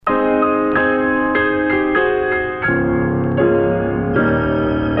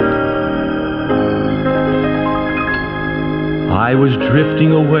I was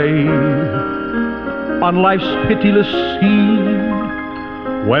drifting away on life's pitiless sea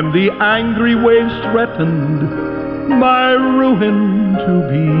when the angry waves threatened my ruin to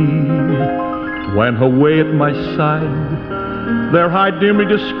be. When away at my side there I dimly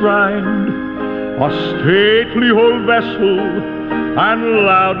descried a stately old vessel, and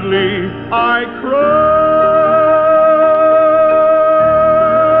loudly I cried,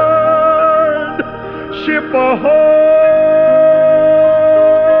 "Ship ahoy!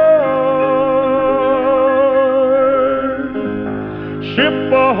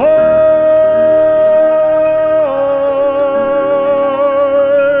 Ship ahoy!"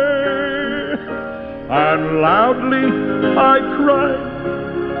 And loudly I cried,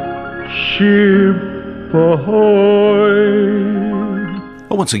 "Ship ahoy!"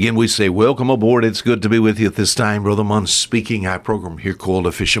 Well, once again, we say welcome aboard. It's good to be with you at this time. Brother Munn speaking. Our program here called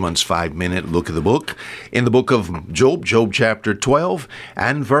A Fisherman's 5-Minute Look at the Book. In the book of Job, Job chapter 12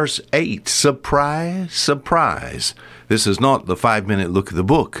 and verse 8. Surprise, surprise. This is not the 5-minute look at the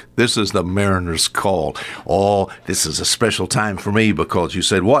book. This is the Mariner's Call. Oh, this is a special time for me because you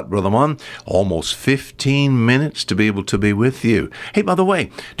said, what, Brother Munn? Almost 15 minutes to be able to be with you. Hey, by the way,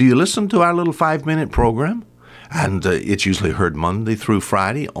 do you listen to our little 5-minute program? And it's usually heard Monday through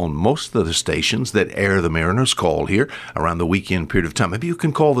Friday on most of the stations that air the Mariner's Call here around the weekend period of time. Maybe you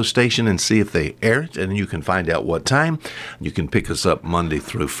can call the station and see if they air it, and you can find out what time. You can pick us up Monday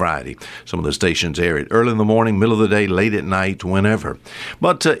through Friday. Some of the stations air it early in the morning, middle of the day, late at night, whenever.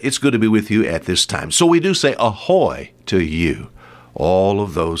 But it's good to be with you at this time. So we do say ahoy to you, all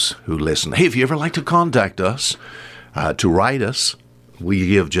of those who listen. Hey, if you ever like to contact us, to write us, we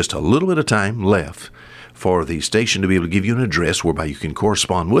give just a little bit of time left for the station to be able to give you an address whereby you can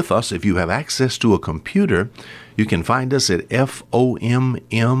correspond with us. If you have access to a computer, you can find us at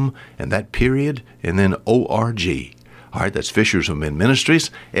FOMM and that period, and then ORG. All right, that's Fishers of Men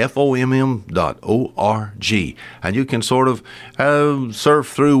Ministries, FOMM.org. And you can sort of surf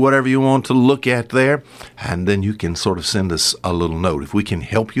through whatever you want to look at there, and then you can sort of send us a little note. If we can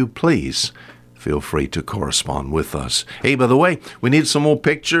help you, please feel free to correspond with us. Hey, by the way, we need some more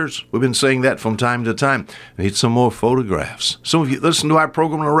pictures. We've been saying that from time to time. We need some more photographs. Some of you listen to our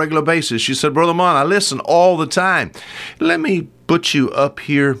program on a regular basis. You said, Brother Munn, I listen all the time. Let me put you up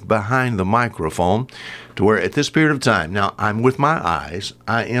here behind the microphone to where at this period of time, now I'm with my eyes,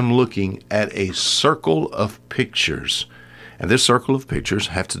 I am looking at a circle of pictures. And this circle of pictures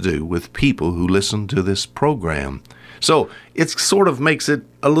have to do with people who listen to this program. So it sort of makes it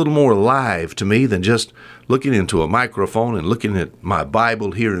a little more live to me than just looking into a microphone and looking at my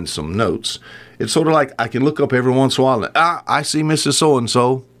Bible here and some notes. It's sort of like I can look up every once in a while and, I see Mrs.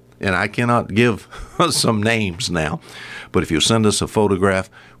 So-and-so, and I cannot give some names now. But if you send us a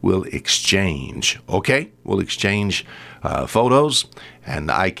photograph, we'll exchange, okay? We'll exchange photos, and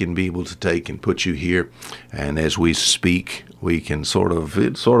I can be able to take and put you here. And as we speak, we can it's sort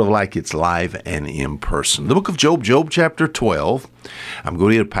of like it's live and in person. The book of Job, Job chapter 12. I'm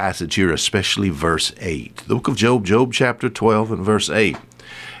going to read a passage here, especially verse 8. The book of Job, Job chapter 12 and verse 8.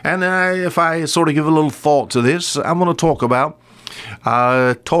 And if I sort of give a little thought to this, I'm going to talk about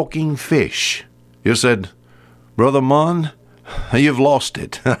talking fish. You said, Brother Munn, you've lost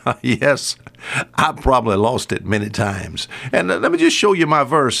it. Yes, I probably lost it many times. And let me just show you my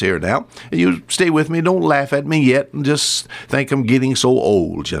verse here now. You stay with me. Don't laugh at me yet and just think I'm getting so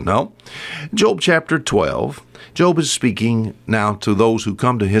old, you know. Job chapter 12. Job is speaking now to those who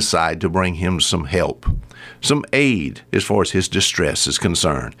come to his side to bring him some help, some aid as far as his distress is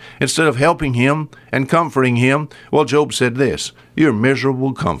concerned. Instead of helping him and comforting him, well, Job said this, "You're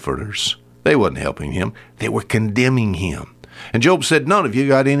miserable comforters." They wasn't helping him. They were condemning him. And Job said, none of you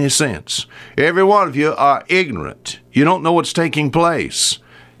got any sense. Every one of you are ignorant. You don't know what's taking place.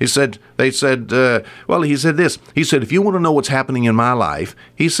 He said this. He said, if you want to know what's happening in my life,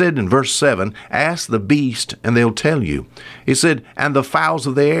 he said in verse 7, ask the beast and they'll tell you. He said, and the fowls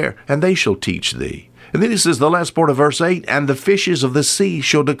of the air, and they shall teach thee. And then he says, the last part of verse 8, and the fishes of the sea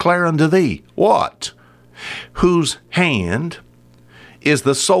shall declare unto thee. What? Whose hand is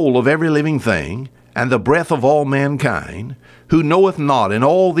the soul of every living thing, and the breath of all mankind, who knoweth not in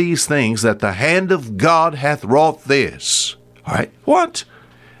all these things that the hand of God hath wrought this. All right, what?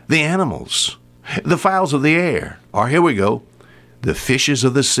 The animals, the fowls of the air, or here we go, the fishes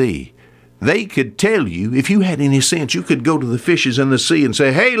of the sea. They could tell you, if you had any sense, you could go to the fishes in the sea and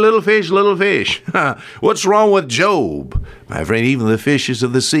say, hey, little fish, what's wrong with Job? My friend, even the fishes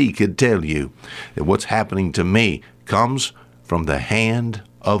of the sea could tell you that what's happening to me comes from the hand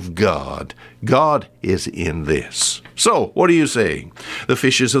of God. God is in this. So, what are you saying? The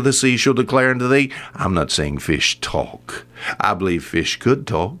fishes of the sea shall declare unto thee. I'm not saying fish talk. I believe fish could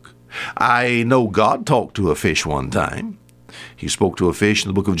talk. I know God talked to a fish one time. He spoke to a fish in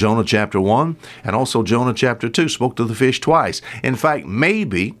the book of Jonah chapter 1, and also Jonah chapter 2 spoke to the fish twice. In fact,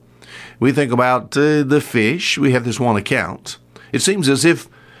 maybe we think about the fish. We have this one account. It seems as if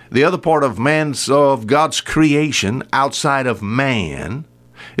the other part of God's creation outside of man,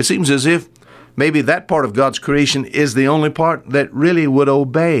 it seems as if maybe that part of God's creation is the only part that really would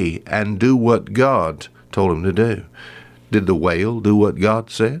obey and do what God told him to do. Did the whale do what God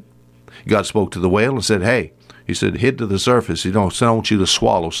said? God spoke to the whale and said, hey, he said, hit to the surface. I don't want you to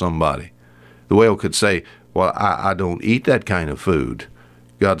swallow somebody. The whale could say, well, I don't eat that kind of food.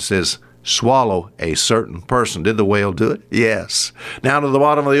 God says, swallow a certain person. Did the whale do it? Yes. Down to the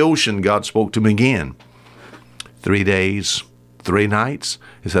bottom of the ocean, God spoke to him again. 3 days, 3 nights.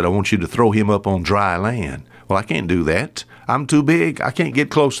 He said, I want you to throw him up on dry land. Well, I can't do that. I'm too big. I can't get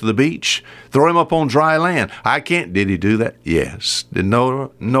close to the beach. Throw him up on dry land. I can't. Did he do that? Yes. Did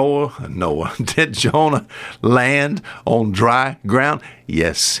Noah, did Jonah land on dry ground?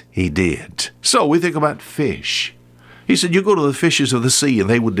 Yes, he did. So we think about fish. He said, you go to the fishes of the sea, and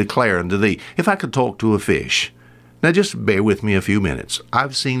they would declare unto thee. If I could talk to a fish. Now just bear with me a few minutes.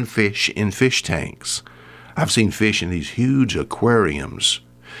 I've seen fish in fish tanks. I've seen fish in these huge aquariums.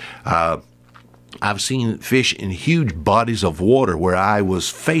 I've seen fish in huge bodies of water where I was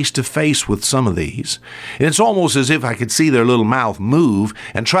face to face with some of these. And it's almost as if I could see their little mouth move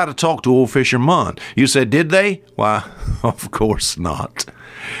and try to talk to old fisherman. You said, did they? Why, of course not.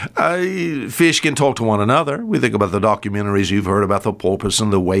 Fish can talk to one another. We think about the documentaries you've heard about the porpoise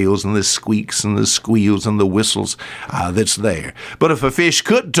and the whales and the squeaks and the squeals and the whistles that's there. But if a fish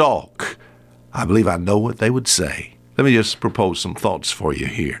could talk, I believe I know what they would say. Let me just propose some thoughts for you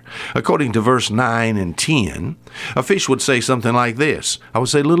here. According to verse 9 and 10, a fish would say something like this. I would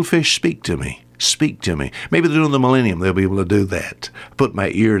say, little fish, speak to me. Speak to me. Maybe during the millennium they'll be able to do that. Put my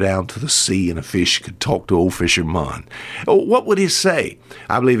ear down to the sea and a fish could talk to old fisherman. Oh, what would he say?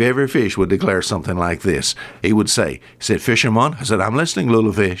 I believe every fish would declare something like this. He would say, fisherman. I said, I'm listening,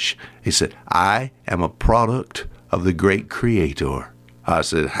 little fish. He said, I am a product of the great Creator. I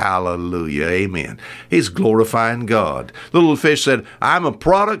said, hallelujah, amen. He's glorifying God. The little fish said, I'm a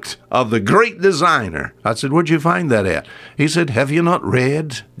product of the great designer. I said, where'd you find that at? He said, have you not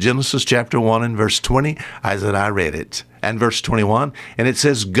read Genesis chapter 1 and verse 20? I said, I read it. And verse 21, and it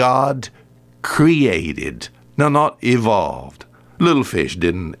says, God created. Now, not evolved. Little fish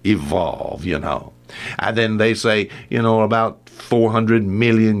didn't evolve, And then they say, about 400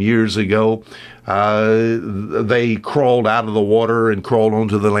 million years ago, they crawled out of the water and crawled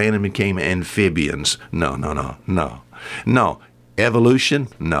onto the land and became amphibians. No. Evolution?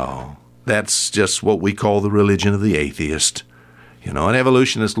 No. That's just what we call the religion of the atheist. An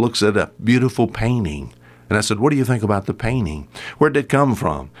evolutionist looks at a beautiful painting. And I said, what do you think about the painting? Where did it come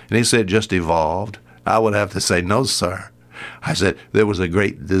from? And he said, just evolved. I would have to say, no, sir. I said, there was a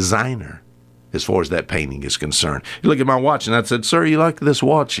great designer as far as that painting is concerned. You look at my watch, and I said, sir, you like this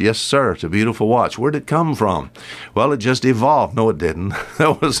watch? Yes, sir. It's a beautiful watch. Where did it come from? Well, it just evolved. No, it didn't.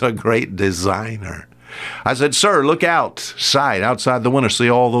 There was a great designer. I said, sir, look outside the window, see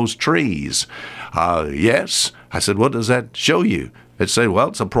all those trees. Yes. I said, what does that show you? It said, well,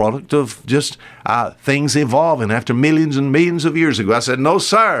 it's a product of just things evolving after millions and millions of years ago. I said, no,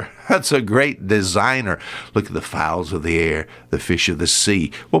 sir, that's a great designer. Look at the fowls of the air, the fish of the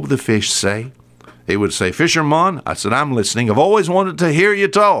sea. What would the fish say? He would say, fisherman. I said, I'm listening. I've always wanted to hear you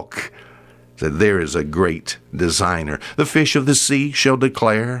talk. I said, there is a great designer. The fish of the sea shall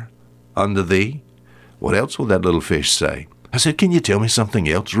declare unto thee. What else will that little fish say? I said, can you tell me something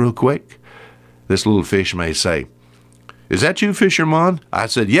else real quick? This little fish may say, is that you, fisherman? I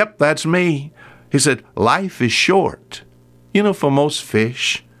said, yep, that's me. He said, life is short. For most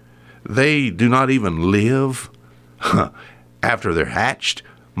fish, they do not even live after they're hatched.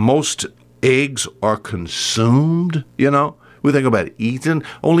 Most eggs are consumed, We think about eating.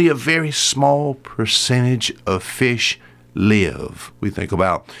 Only a very small percentage of fish live. We think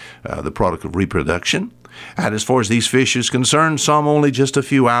about the product of reproduction. And as far as these fish is concerned, some only just a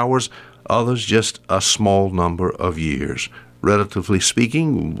few hours, others just a small number of years. Relatively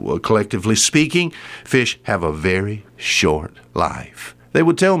speaking, collectively speaking, fish have a very short life. They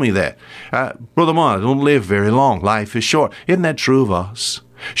would tell me that. Brother Mon, I don't live very long. Life is short. Isn't that true of us?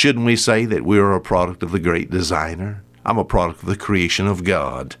 Shouldn't we say that we are a product of the great designer? I'm a product of the creation of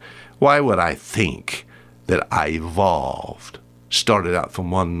God. Why would I think that I evolved? Started out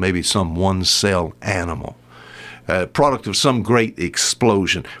from maybe some one-cell animal. product of some great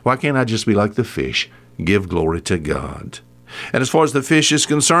explosion. Why can't I just be like the fish? Give glory to God. And as far as the fish is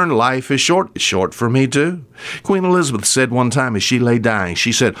concerned, life is short. It's short for me too. Queen Elizabeth said one time as she lay dying,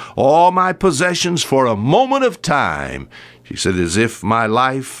 she said, all my possessions for a moment of time. She said, as if my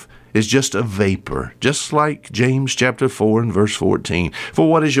life is just a vapor, just like James chapter 4 and verse 14. For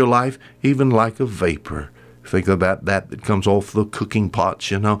what is your life? Even like a vapor. Think about that comes off the cooking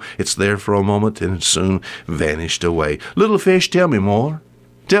pots, It's there for a moment and it's soon vanished away. Little fish, tell me more.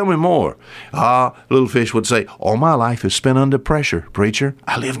 Tell me more. Little fish would say, all my life is spent under pressure, preacher.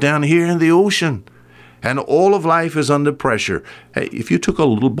 I live down here in the ocean, and all of life is under pressure. Hey, if you took a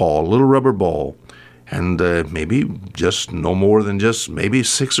little rubber ball, and maybe just no more than just maybe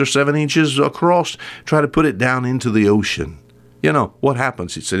 6 or 7 inches across, try to put it down into the ocean. What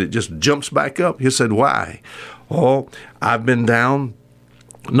happens? He said, it just jumps back up. He said, why? Oh, I've been down,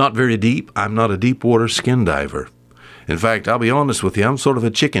 not very deep. I'm not a deep water skin diver. In fact, I'll be honest with you, I'm sort of a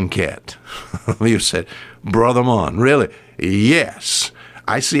chicken cat. You said, Brother Mon, really? Yes.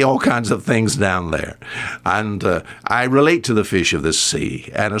 I see all kinds of things down there. And I relate to the fish of the sea.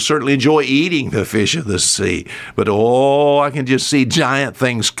 And I certainly enjoy eating the fish of the sea. But, I can just see giant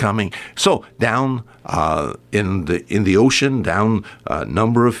things coming. So down in the ocean, down a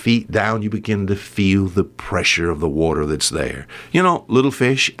number of feet down, you begin to feel the pressure of the water that's there. Little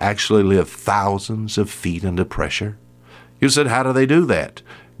fish actually live thousands of feet under pressure. You said, how do they do that?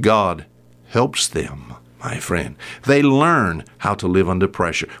 God helps them, my friend. They learn how to live under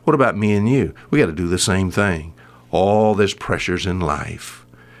pressure. What about me and you? We got to do the same thing. There's pressures in life.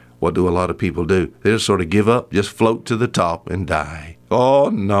 What do a lot of people do? They just sort of give up, just float to the top and die. Oh,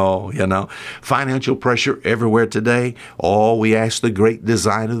 no, Financial pressure everywhere today. We ask the great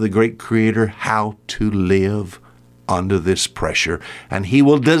designer, the great creator, how to live under this pressure. And he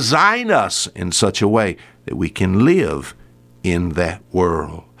will design us in such a way that we can live in that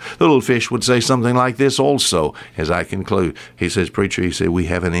world. The little fish would say something like this also as I conclude. He says, preacher, we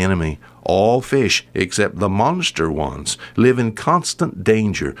have an enemy. All fish, except the monster ones, live in constant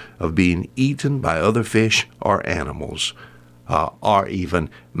danger of being eaten by other fish or animals, or even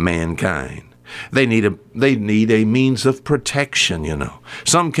mankind. They need a means of protection,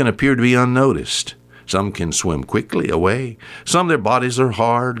 Some can appear to be unnoticed. Some can swim quickly away. Some, their bodies are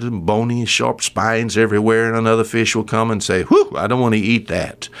hard and bony, sharp spines everywhere, and another fish will come and say, whew, I don't want to eat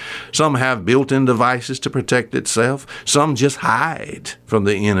that. Some have built-in devices to protect itself. Some just hide from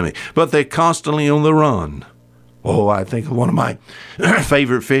the enemy, but they're constantly on the run. I think one of my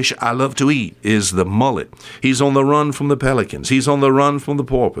favorite fish I love to eat is the mullet. He's on the run from the pelicans. He's on the run from the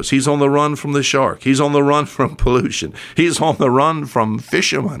porpoise. He's on the run from the shark. He's on the run from pollution. He's on the run from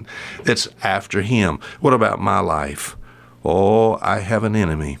fishermen that's after him. What about my life? I have an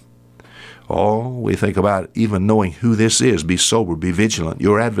enemy. We think about even knowing who this is. Be sober, be vigilant.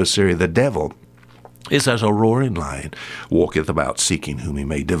 Your adversary, the devil, is as a roaring lion, walketh about seeking whom he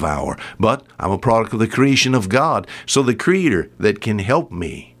may devour. But I'm a product of the creation of God, so the Creator that can help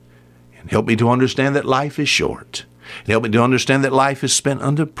me, and help me to understand that life is short, and help me to understand that life is spent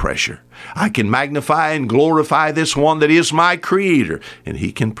under pressure. I can magnify and glorify this one that is my Creator, and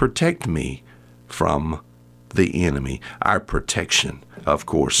he can protect me from the enemy. Our protection, of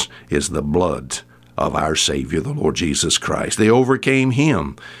course, is the blood of our Savior, the Lord Jesus Christ. They overcame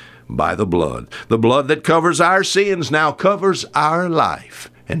him by the blood. The blood that covers our sins now covers our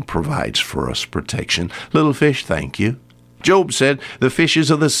life and provides for us protection. Little fish, thank you. Job said, the fishes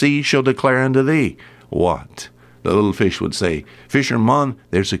of the sea shall declare unto thee. What? The little fish would say, Fisherman,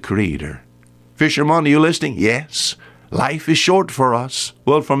 there's a Creator. Fisherman, are you listening? Yes. Life is short for us.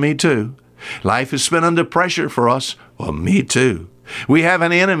 Well, for me too. Life is spent under pressure for us. Well, me too. We have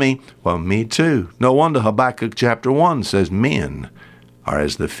an enemy. Well, me too. No wonder Habakkuk chapter 1 says men are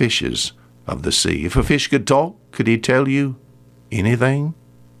as the fishes of the sea. If a fish could talk, could he tell you anything?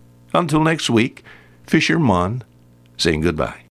 Until next week, Fisherman saying goodbye.